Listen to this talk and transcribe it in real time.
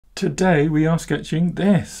Today we are sketching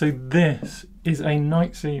this. So this is a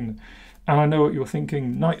night scene. And I know what you're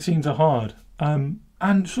thinking, night scenes are hard. And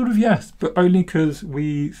sort of yes, but only because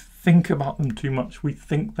we think about them too much. We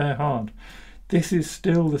think they're hard. This is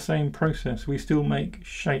still the same process. We still make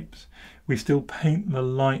shapes. We still paint the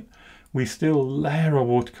light. We still layer our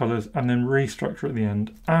watercolors and then restructure at the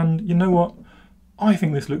end. And you know what? I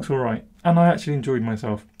think this looks all right. And I actually enjoyed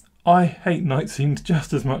myself. I hate night scenes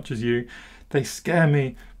just as much as you. They scare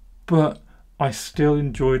me, but I still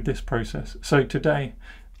enjoyed this process. So today,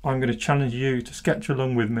 I'm going to challenge you to sketch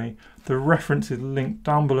along with me. The reference is linked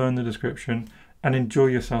down below in the description, and enjoy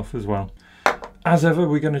yourself as well. As ever,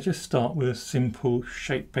 we're going to just start with a simple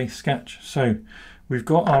shape-based sketch. So we've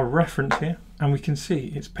got our reference here, and we can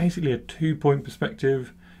see it's basically a 2-point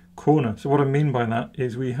perspective corner. So what I mean by that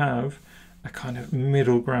is we have a kind of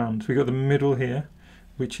middle ground. So we've got the middle here,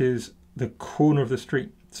 which is the corner of the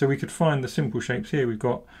street. So we could find the simple shapes here. We've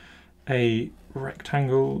got a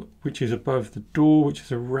rectangle which is above the door, which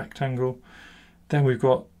is a rectangle. Then we've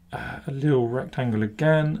got a little rectangle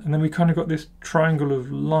again, and then we kind of got this triangle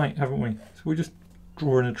of light, haven't we? So we're just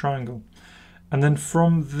drawing a triangle, and then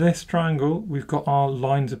from this triangle we've got our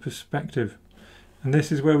lines of perspective, and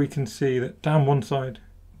this is where we can see that down one side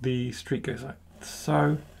the street goes like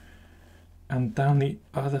so, and down the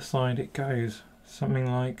other side it goes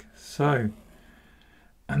something like so.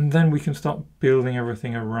 And then we can start building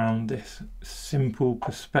everything around this simple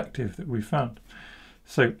perspective that we found.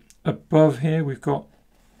 So above here we've got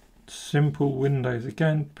simple windows,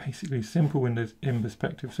 again basically simple windows in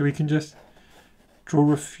perspective. So we can just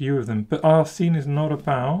draw a few of them, but our scene is not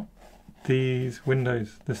about these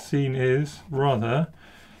windows. The scene is rather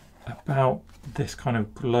about this kind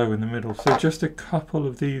of glow in the middle. So just a couple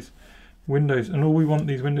of these windows, and all we want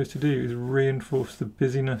these windows to do is reinforce the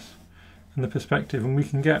busyness and the perspective, and we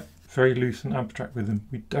can get very loose and abstract with them.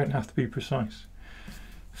 We don't have to be precise.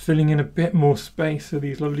 Filling in a bit more space are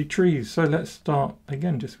these lovely trees. So let's start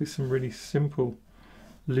again just with some really simple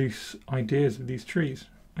loose ideas of these trees,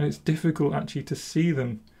 and it's difficult actually to see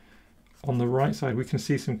them on the right side. We can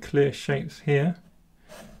see some clear shapes here,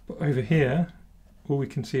 but over here all we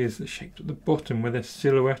can see is the shapes at the bottom where they're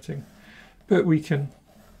silhouetting, but we can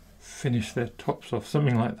finish their tops off,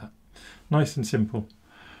 something like that. Nice and simple.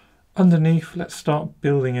 Underneath, let's start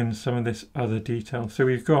building in some of this other detail. So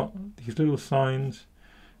we've got these little signs,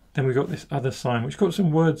 then we've got this other sign which got some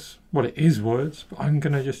words. Well, it is words, but I'm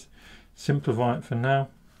going to just simplify it for now.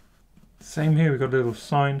 Same here, we've got a little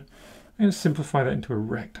sign. I'm going to simplify that into a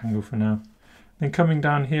rectangle for now. Then coming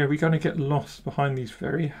down here, we're going to get lost behind these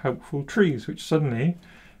very helpful trees, which suddenly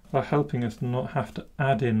are helping us not have to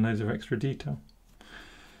add in loads of extra detail.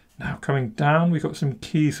 Now coming down, we've got some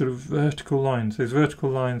key sort of vertical lines. Those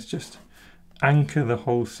vertical lines just anchor the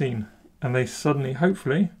whole scene, and they suddenly,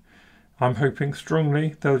 hopefully, I'm hoping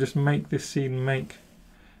strongly, they'll just make this scene make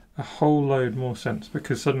a whole load more sense,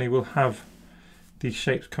 because suddenly we'll have these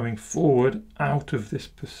shapes coming forward out of this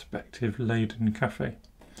perspective laden cafe.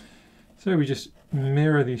 So we just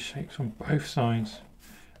mirror these shapes on both sides.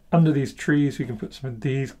 Under these trees we can put some of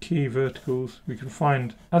these key verticals. We can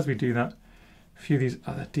find, as we do that, a few of these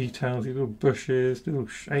other details, these little bushes, little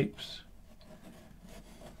shapes.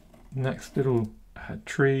 Next little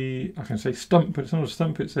tree, I can say stump, but it's not a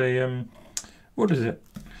stump, it's a, what is it?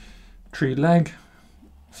 Tree leg.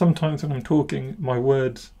 Sometimes when I'm talking, my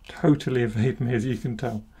words totally evade me, as you can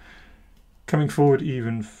tell. Coming forward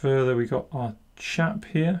even further, we got our chap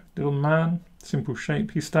here, little man, simple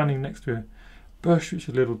shape. He's standing next to a bush which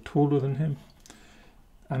is a little taller than him.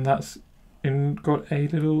 And that's got a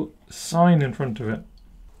little sign in front of it,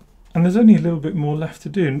 and there's only a little bit more left to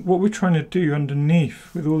do. And what we're trying to do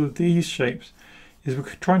underneath with all of these shapes is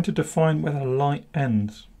we're trying to define where the light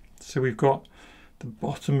ends. So we've got the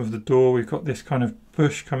bottom of the door, we've got this kind of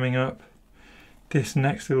bush coming up, this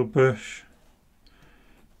next little bush,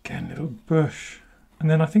 again little bush, and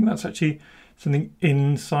then I think that's actually something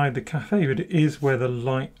inside the cafe, but it is where the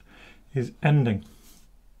light is ending.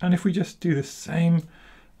 And if we just do the same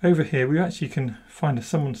over here, we actually can find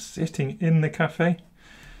someone sitting in the cafe,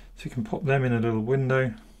 so we can pop them in a little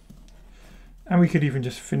window, and we could even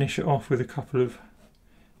just finish it off with a couple of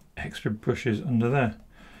extra bushes under there.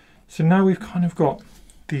 So now we've kind of got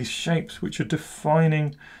these shapes which are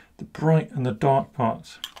defining the bright and the dark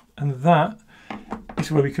parts, and that is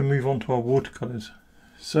where we can move on to our watercolors.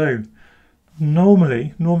 So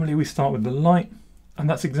normally we start with the light, and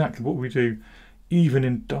that's exactly what we do. Even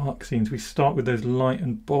in dark scenes, we start with those light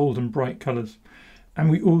and bold and bright colours, and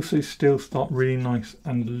we also still start really nice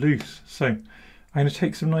and loose. So I'm going to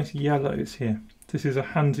take some nice yellows here. This is a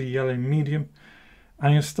Hansa yellow medium. I'm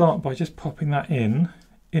going to start by just popping that in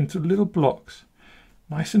into little blocks,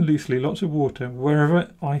 nice and loosely, lots of water,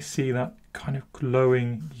 wherever I see that kind of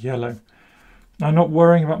glowing yellow. Now, I'm not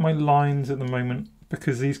worrying about my lines at the moment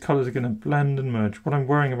because these colours are going to blend and merge. What I'm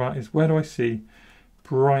worrying about is where do I see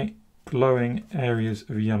bright glowing areas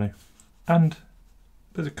of yellow, and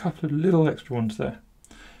there's a couple of little extra ones there.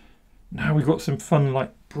 Now we've got some fun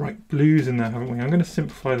like bright blues in there, haven't we? I'm going to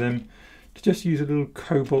simplify them to just use a little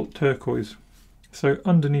cobalt turquoise. So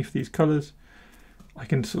underneath these colours I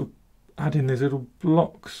can sort of add in these little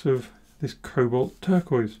blocks of this cobalt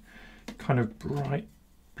turquoise, kind of bright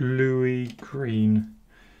bluey green,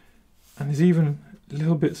 and there's even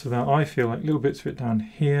little bits of that, I feel like little bits of it down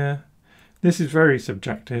here. This is very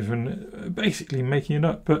subjective and basically making it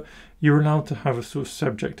up, but you're allowed to have a sort of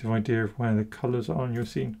subjective idea of where the colours are in your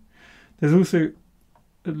scene. There's also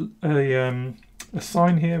a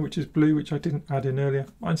sign here which is blue, which I didn't add in earlier.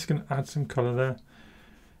 I'm just going to add some colour there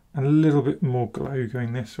and a little bit more glow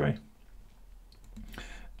going this way.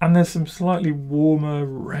 And there's some slightly warmer,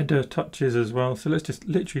 redder touches as well. So let's just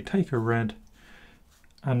literally take a red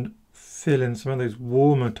and fill in some of those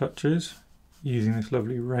warmer touches using this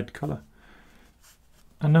lovely red colour.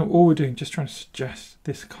 And now all we're doing, just trying to suggest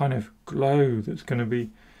this kind of glow that's going to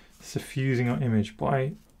be suffusing our image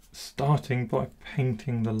by starting by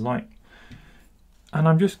painting the light. And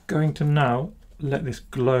I'm just going to now let this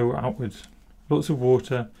glow outwards. Lots of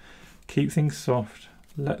water, keep things soft,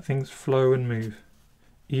 let things flow and move.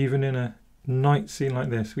 Even in a night scene like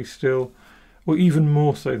this, we still, or even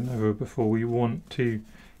more so than ever before, we want to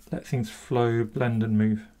let things flow, blend and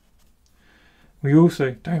move. We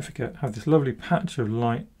also, don't forget, have this lovely patch of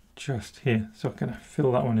light just here. So I'm going to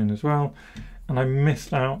fill that one in as well. And I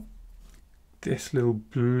missed out this little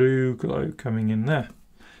blue glow coming in there.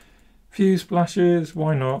 Few splashes,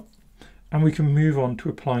 why not? And we can move on to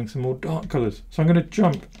applying some more dark colours. So I'm going to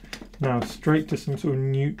jump now straight to some sort of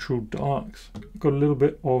neutral darks. Got a little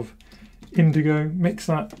bit of indigo, mix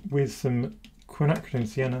that with some quinacridone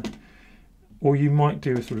sienna, or you might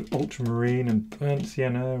do a sort of ultramarine and burnt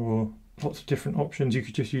sienna, or lots of different options. You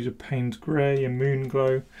could just use a Payne's grey and moon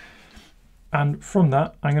glow. And from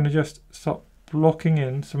that, I'm going to just start blocking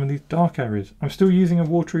in some of these dark areas. I'm still using a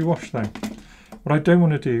watery wash though. What I don't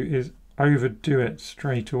want to do is overdo it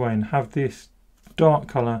straight away and have this dark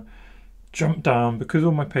colour jump down. Because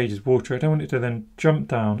all my page is water, I don't want it to then jump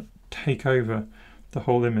down, take over the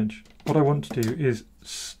whole image. What I want to do is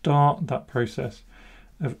start that process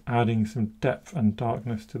of adding some depth and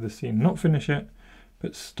darkness to the scene. Not finish it,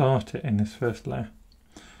 but start it in this first layer.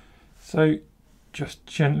 So just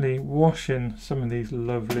gently wash in some of these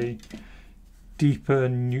lovely deeper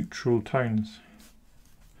neutral tones.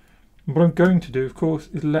 And what I'm going to do, of course,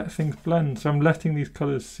 is let things blend. So I'm letting these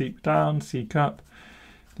colours seep down, seep up,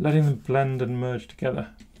 letting them blend and merge together.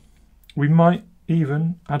 We might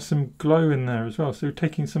even add some glow in there as well. So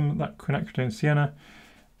taking some of that quinacridone sienna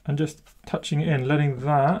and just touching it in, letting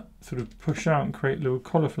that sort of push out and create little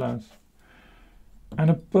cauliflowers. And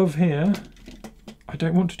above here, I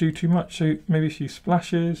don't want to do too much, so maybe a few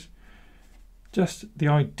splashes. Just the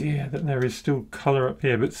idea that there is still colour up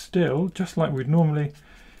here, but still, just like we'd normally,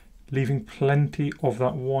 leaving plenty of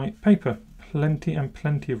that white paper. Plenty and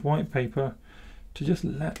plenty of white paper to just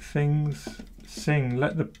let things sing.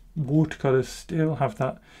 Let the watercolours still have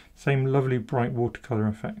that same lovely bright watercolour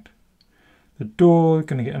effect. The door,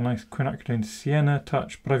 going to get a nice quinacridone sienna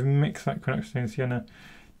touch, but I've mixed that quinacridone sienna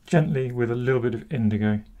gently with a little bit of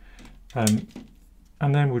indigo. And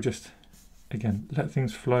then we'll just, again, let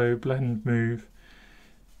things flow, blend, move.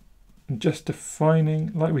 And just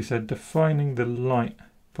defining, like we said, defining the light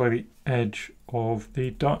by the edge of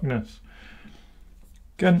the darkness.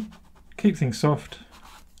 Again, keep things soft.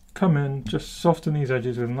 Come in, just soften these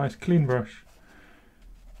edges with a nice clean brush.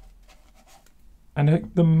 And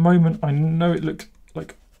at the moment, I know it looks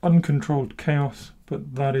like uncontrolled chaos,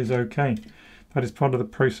 but that is okay. That is part of the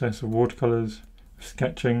process of watercolours,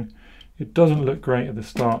 sketching. It doesn't look great at the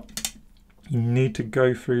start. You need to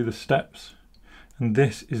go through the steps. And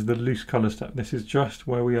this is the loose colour step. This is just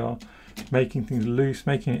where we are making things loose,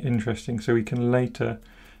 making it interesting, so we can later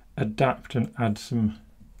adapt and add some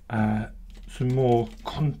more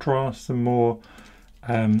contrast, some more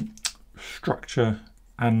structure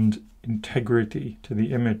and integrity to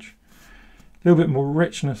the image. A little bit more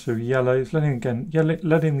richness of yellows,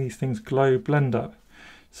 letting these things glow, blend up,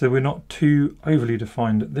 so we're not too overly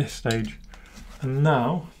defined at this stage. And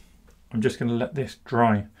now I'm just going to let this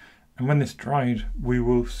dry. And when this dried, we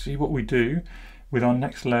will see what we do with our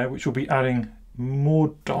next layer, which will be adding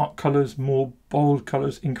more dark colours, more bold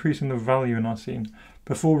colours, increasing the value in our scene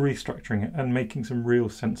before restructuring it and making some real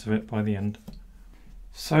sense of it by the end.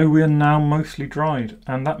 So we are now mostly dried,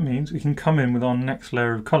 and that means we can come in with our next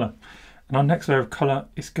layer of colour. And our next layer of colour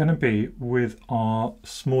is going to be with our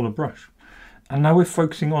smaller brush. And now we're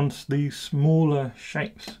focusing on these smaller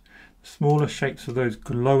shapes of those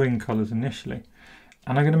glowing colours initially.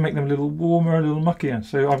 And I'm going to make them a little warmer, a little muckier.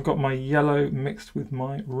 So I've got my yellow mixed with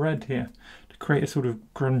my red here to create a sort of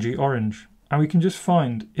grungy orange. And we can just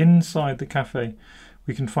find inside the cafe,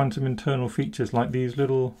 we can find some internal features like these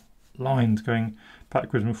little lines going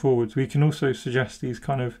backwards and forwards. We can also suggest these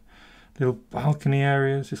kind of little balcony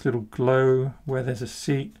areas, this little glow where there's a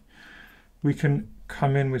seat. We can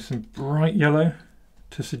come in with some bright yellow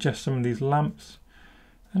to suggest some of these lamps.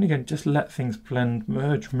 And again, just let things blend,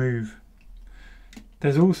 merge, move.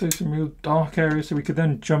 There's also some real dark areas, so we could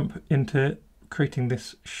then jump into creating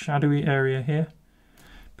this shadowy area here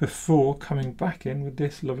before coming back in with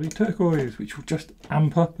this lovely turquoise, which will just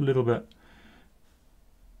amp up a little bit.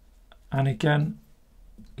 And again,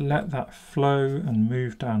 let that flow and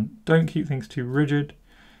move down. Don't keep things too rigid.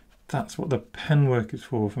 That's what the pen work is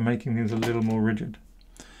for making things a little more rigid.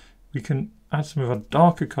 We can add some of our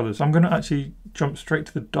darker colours. I'm going to actually jump straight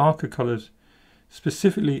to the darker colours,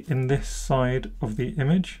 specifically in this side of the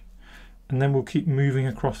image. And then we'll keep moving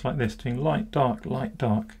across like this, doing light, dark, light,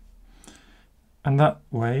 dark. And that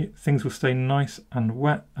way things will stay nice and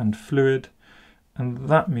wet and fluid. And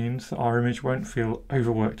that means that our image won't feel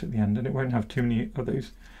overworked at the end, and it won't have too many of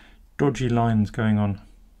those dodgy lines going on.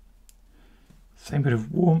 Same bit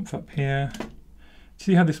of warmth up here.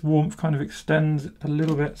 See how this warmth kind of extends a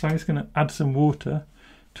little bit? So I'm just going to add some water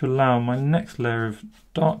to allow my next layer of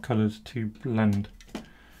dark colours to blend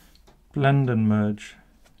and merge.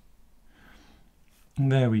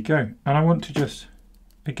 And there we go. And I want to just,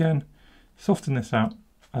 again, soften this out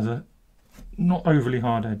as a not overly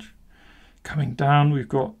hard edge. Coming down, we've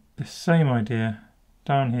got the same idea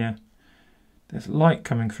down here. There's light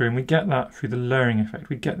coming through, and we get that through the layering effect.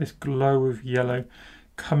 We get this glow of yellow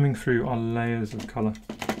coming through our layers of colour.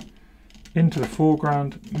 Into the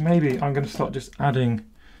foreground, maybe I'm going to start just adding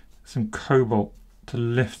some cobalt to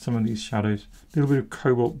lift some of these shadows. A little bit of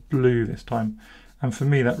cobalt blue this time. And for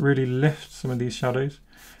me, that really lifts some of these shadows.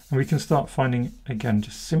 And we can start finding, again,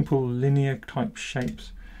 just simple linear type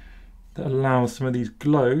shapes that allows some of these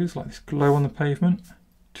glows, like this glow on the pavement,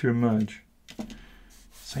 to emerge.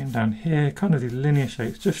 Same down here, kind of these linear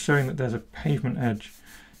shapes, just showing that there's a pavement edge,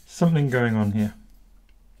 something going on here.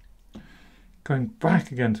 Going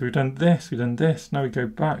back again, so we've done this, now we go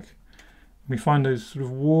back, and we find those sort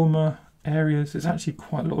of warmer areas. There's actually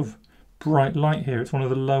quite a lot of bright light here. It's one of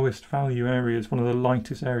the lowest value areas, one of the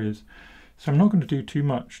lightest areas. So I'm not going to do too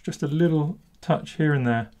much, just a little touch here and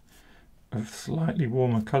there of slightly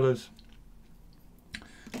warmer colours.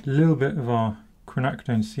 A little bit of our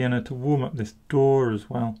quinacridone sienna to warm up this door as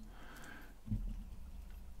well.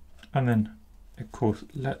 And then, of course,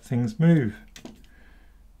 let things move.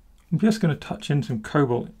 I'm just going to touch in some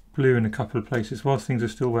cobalt blue in a couple of places whilst things are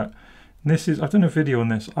still wet. And this is, I've done a video on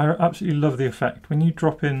this. I absolutely love the effect. When you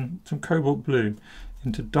drop in some cobalt blue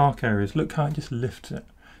into dark areas, look how it just lifts it.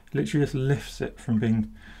 It literally just lifts it from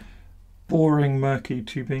being boring, murky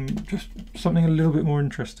to being just something a little bit more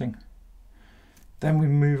interesting. Then we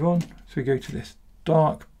move on. So we go to this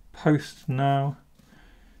dark post now,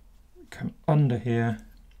 come under here,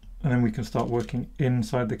 and then we can start working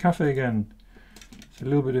inside the cafe again. So a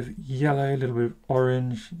little bit of yellow, a little bit of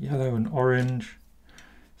orange, yellow and orange.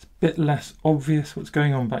 It's a bit less obvious what's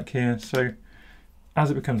going on back here. So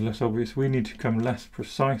as it becomes less obvious, we need to become less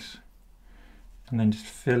precise and then just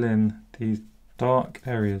fill in these dark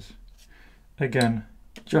areas. Again,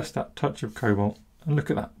 just that touch of cobalt. And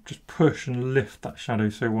look at that, just push and lift that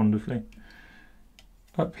shadow so wonderfully.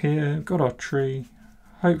 Up here, we've got our tree,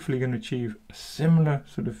 hopefully going to achieve a similar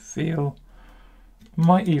sort of feel.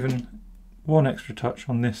 Might even one extra touch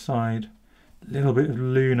on this side, a little bit of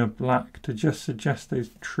lunar black to just suggest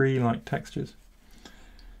those tree-like textures.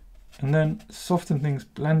 And then soften things,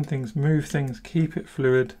 blend things, move things, keep it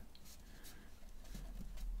fluid.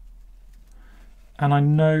 And I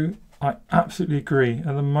know, I absolutely agree,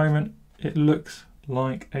 at the moment it looks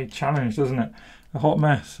like a challenge, doesn't it? A hot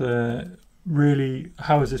mess. Really,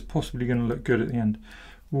 how is this possibly going to look good at the end?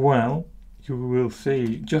 Well, you will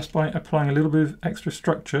see just by applying a little bit of extra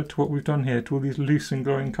structure to what we've done here, to all these loose and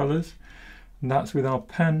glowing colours, and that's with our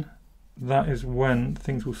pen, that is when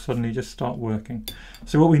things will suddenly just start working.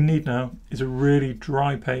 So what we need now is a really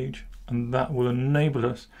dry page, and that will enable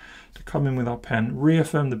us to come in with our pen,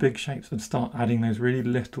 reaffirm the big shapes and start adding those really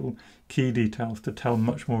little key details to tell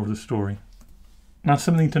much more of the story. Now,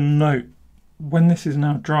 something to note, when this is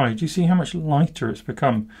now dry, do you see how much lighter it's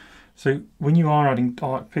become? So when you are adding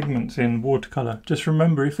dark pigments in watercolor, just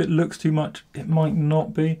remember if it looks too much, it might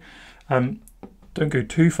not be. Don't go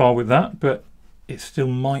too far with that, but it still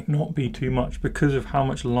might not be too much because of how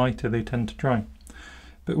much lighter they tend to dry.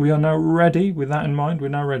 But we are now ready, with that in mind, we're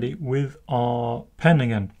now ready with our pen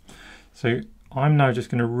again. So I'm now just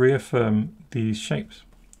going to reaffirm these shapes.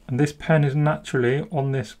 And this pen is naturally,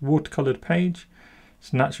 on this watercolored page,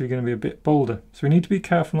 it's naturally going to be a bit bolder. So we need to be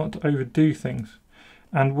careful not to overdo things.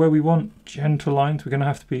 And where we want gentle lines, we're going to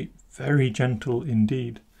have to be very gentle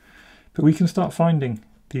indeed. But we can start finding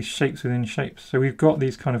these shapes within shapes. So we've got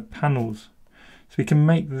these kind of panels. So we can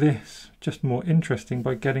make this just more interesting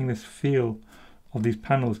by getting this feel of these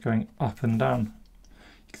panels going up and down.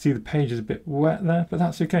 You can see the page is a bit wet there, but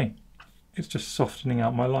that's okay. It's just softening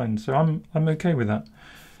out my lines. So I'm okay with that.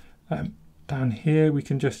 Down here we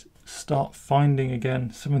can just start finding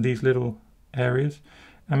again some of these little areas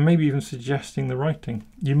and maybe even suggesting the writing.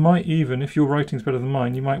 You might even, if your writing's better than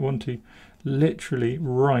mine, you might want to literally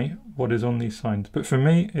write what is on these signs. But for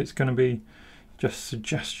me, it's going to be just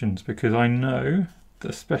suggestions, because I know that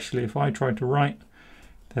especially if I try to write,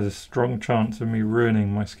 there's a strong chance of me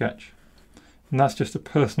ruining my sketch. And that's just a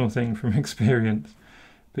personal thing from experience.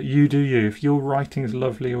 But you do you. If your writing is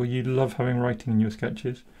lovely or you love having writing in your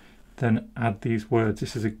sketches, then add these words.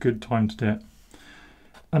 This is a good time to do it.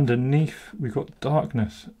 Underneath we've got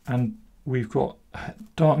darkness, and we've got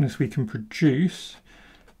darkness we can produce.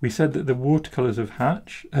 We said that the watercolors have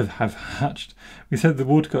hatched. We said the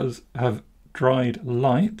watercolors have dried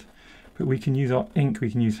light, but we can use our ink,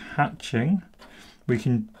 we can use hatching, we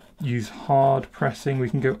can use hard pressing, we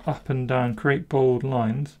can go up and down, create bold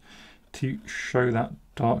lines to show that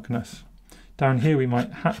darkness. Down here we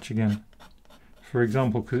might hatch again, for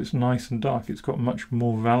example, because it's nice and dark, it's got much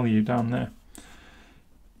more value down there.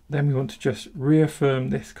 Then we want to just reaffirm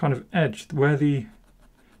this kind of edge where the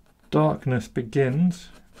darkness begins.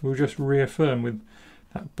 We'll just reaffirm with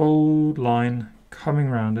that bold line coming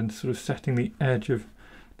around and sort of setting the edge of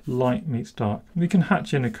light meets dark. We can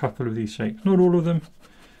hatch in a couple of these shapes, not all of them,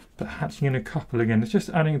 but hatching in a couple again. It's just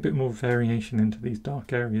adding a bit more variation into these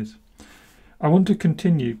dark areas. I want to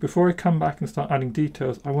continue, before I come back and start adding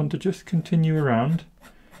details, I want to just continue around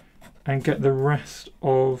and get the rest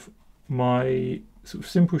of my sort of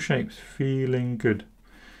simple shapes feeling good.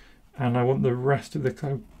 And I want the rest of the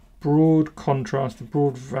kind of broad contrast, the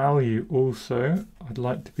broad value also, I'd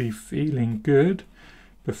like to be feeling good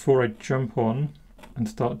before I jump on and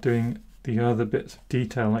start doing the other bits of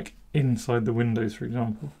detail, like inside the windows, for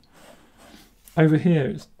example. Over here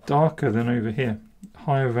it's darker than over here,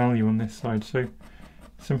 higher value on this side, so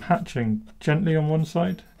some hatching gently on one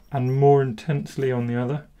side and more intensely on the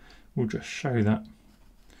other will just show that.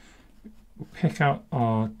 We'll pick out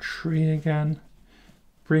our tree again,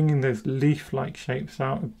 bringing those leaf-like shapes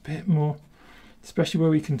out a bit more, especially where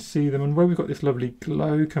we can see them, and where we've got this lovely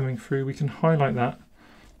glow coming through, we can highlight that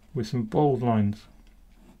with some bold lines.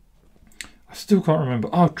 I still can't remember.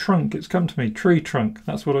 Oh, trunk, it's come to me. Tree trunk,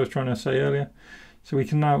 that's what I was trying to say earlier. So we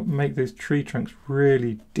can now make those tree trunks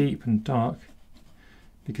really deep and dark,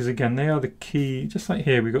 because again, they are the key, just like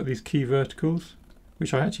here, we've got these key verticals,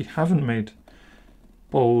 which I actually haven't made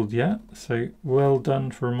bold yet, so well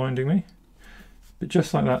done for reminding me. But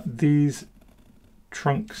just like that, these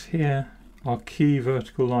trunks here are key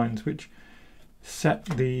vertical lines which set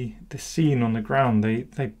the scene on the ground.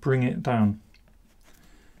 They bring it down.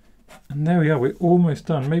 And there we are, we're almost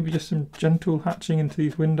done. Maybe just some gentle hatching into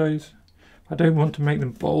these windows. I don't want to make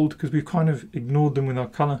them bold because we've kind of ignored them with our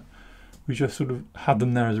colour. We just sort of had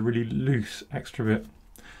them there as a really loose extra bit.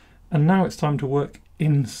 And now it's time to work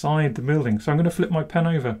inside the building. So I'm going to flip my pen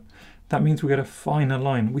over. That means we get a finer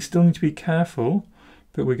line. We still need to be careful,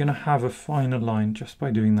 but we're going to have a finer line just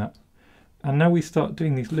by doing that. And now we start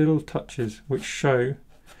doing these little touches which show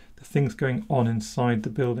the things going on inside the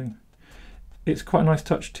building. It's quite a nice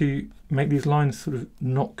touch to make these lines sort of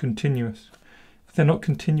not continuous. If they're not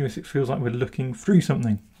continuous, it feels like we're looking through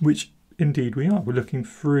something, which indeed we are. We're looking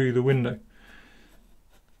through the window.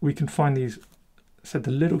 We can find these, said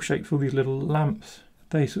the little shapes, all these little lamps,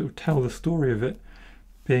 they sort of tell the story of it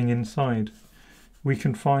being inside. We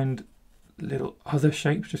can find little other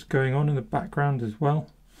shapes just going on in the background as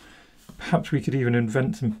well. Perhaps we could even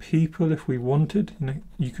invent some people if we wanted. You know,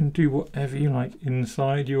 you can do whatever you like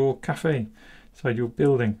inside your cafe, inside your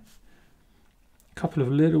building. A couple of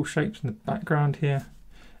little shapes in the background here,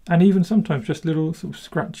 and even sometimes just little sort of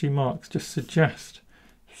scratchy marks just suggest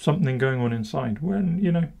something going on inside, when,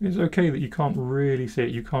 you know, it's okay that you can't really see it,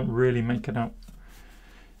 you can't really make it out.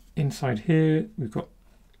 Inside here we've got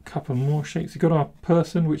a couple more shapes. We've got our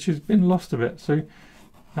person, which has been lost a bit, so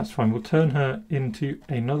That's fine. We'll turn her into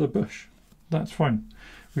another bush. That's fine.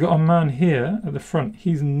 We've got our man here at the front.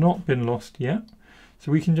 He's not been lost yet.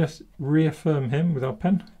 So we can just reaffirm him with our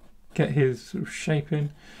pen, get his sort of shape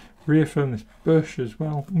in, reaffirm this bush as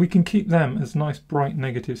well. We can keep them as nice, bright,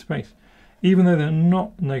 negative space. Even though they're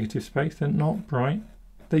not negative space, they're not bright,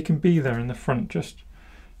 they can be there in the front, just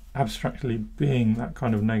abstractly being that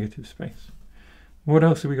kind of negative space. What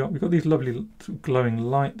else have we got? We've got these lovely sort of glowing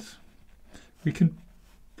lights. We can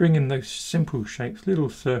bring in those simple shapes, little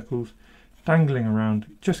circles dangling around.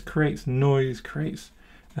 It just creates noise, creates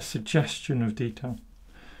a suggestion of detail.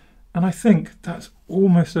 And I think that's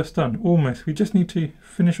almost us done, almost. We just need to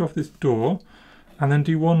finish off this door and then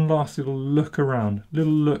do one last little look around,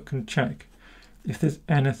 little look and check if there's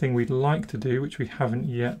anything we'd like to do which we haven't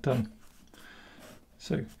yet done.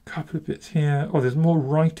 So a couple of bits here. Oh, there's more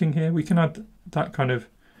writing here. We can add that kind of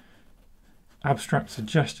abstract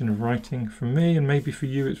suggestion of writing. For me, and maybe for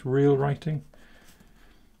you, it's real writing.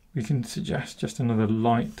 We can suggest just another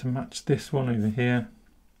light to match this one over here.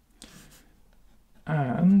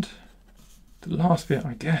 And the last bit,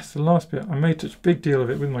 I guess, I made such a big deal of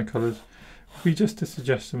it with my colours, would be just to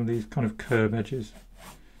suggest some of these kind of curve edges.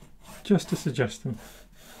 Just to suggest them.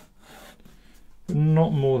 But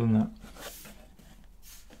not more than that.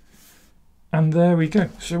 And there we go.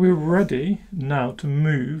 So we're ready now to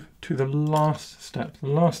move to the last step. The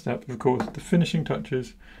last step, of course, the finishing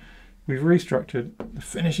touches. We've restructured. The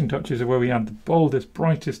finishing touches are where we add the boldest,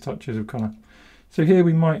 brightest touches of colour. So here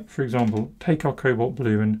we might, for example, take our cobalt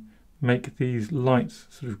blue and make these lights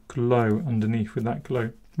sort of glow underneath with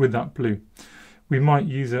that blue. We might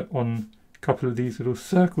use it on a couple of these little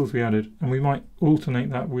circles we added, and we might alternate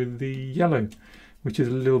that with the yellow, which is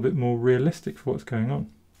a little bit more realistic for what's going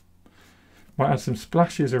on. Might add some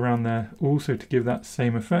splashes around there also to give that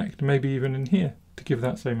same effect, maybe even in here to give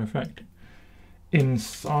that same effect.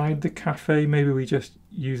 Inside the cafe, maybe we just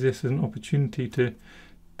use this as an opportunity to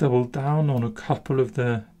double down on a couple of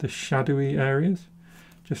the shadowy areas.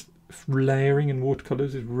 Just layering in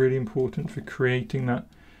watercolors is really important for creating that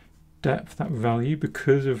depth, that value,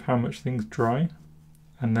 because of how much things dry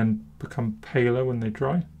and then become paler when they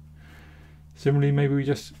dry. Similarly, maybe we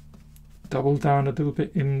just double down a little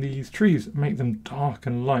bit in these trees, make them dark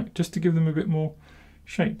and light, just to give them a bit more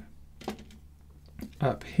shape.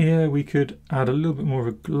 Up here we could add a little bit more of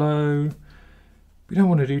a glow. We don't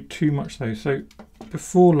want to do too much though, so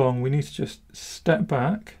before long we need to just step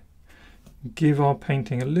back, give our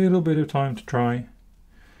painting a little bit of time to dry,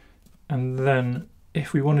 and then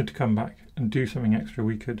if we wanted to come back and do something extra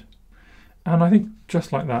we could. And I think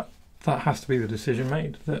just like that, that has to be the decision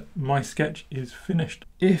made, that my sketch is finished.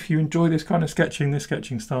 If you enjoy this kind of sketching, this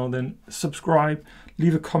sketching style, then subscribe,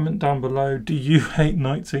 leave a comment down below. Do you hate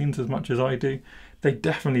night scenes as much as I do? They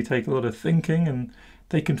definitely take a lot of thinking and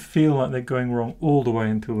they can feel like they're going wrong all the way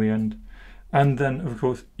until the end. And then, of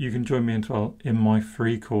course, you can join me as well in my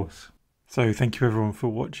free course. So thank you everyone for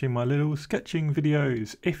watching my little sketching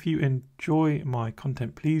videos. If you enjoy my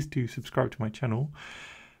content, please do subscribe to my channel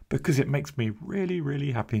because it makes me really,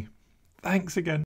 really happy. Thanks again.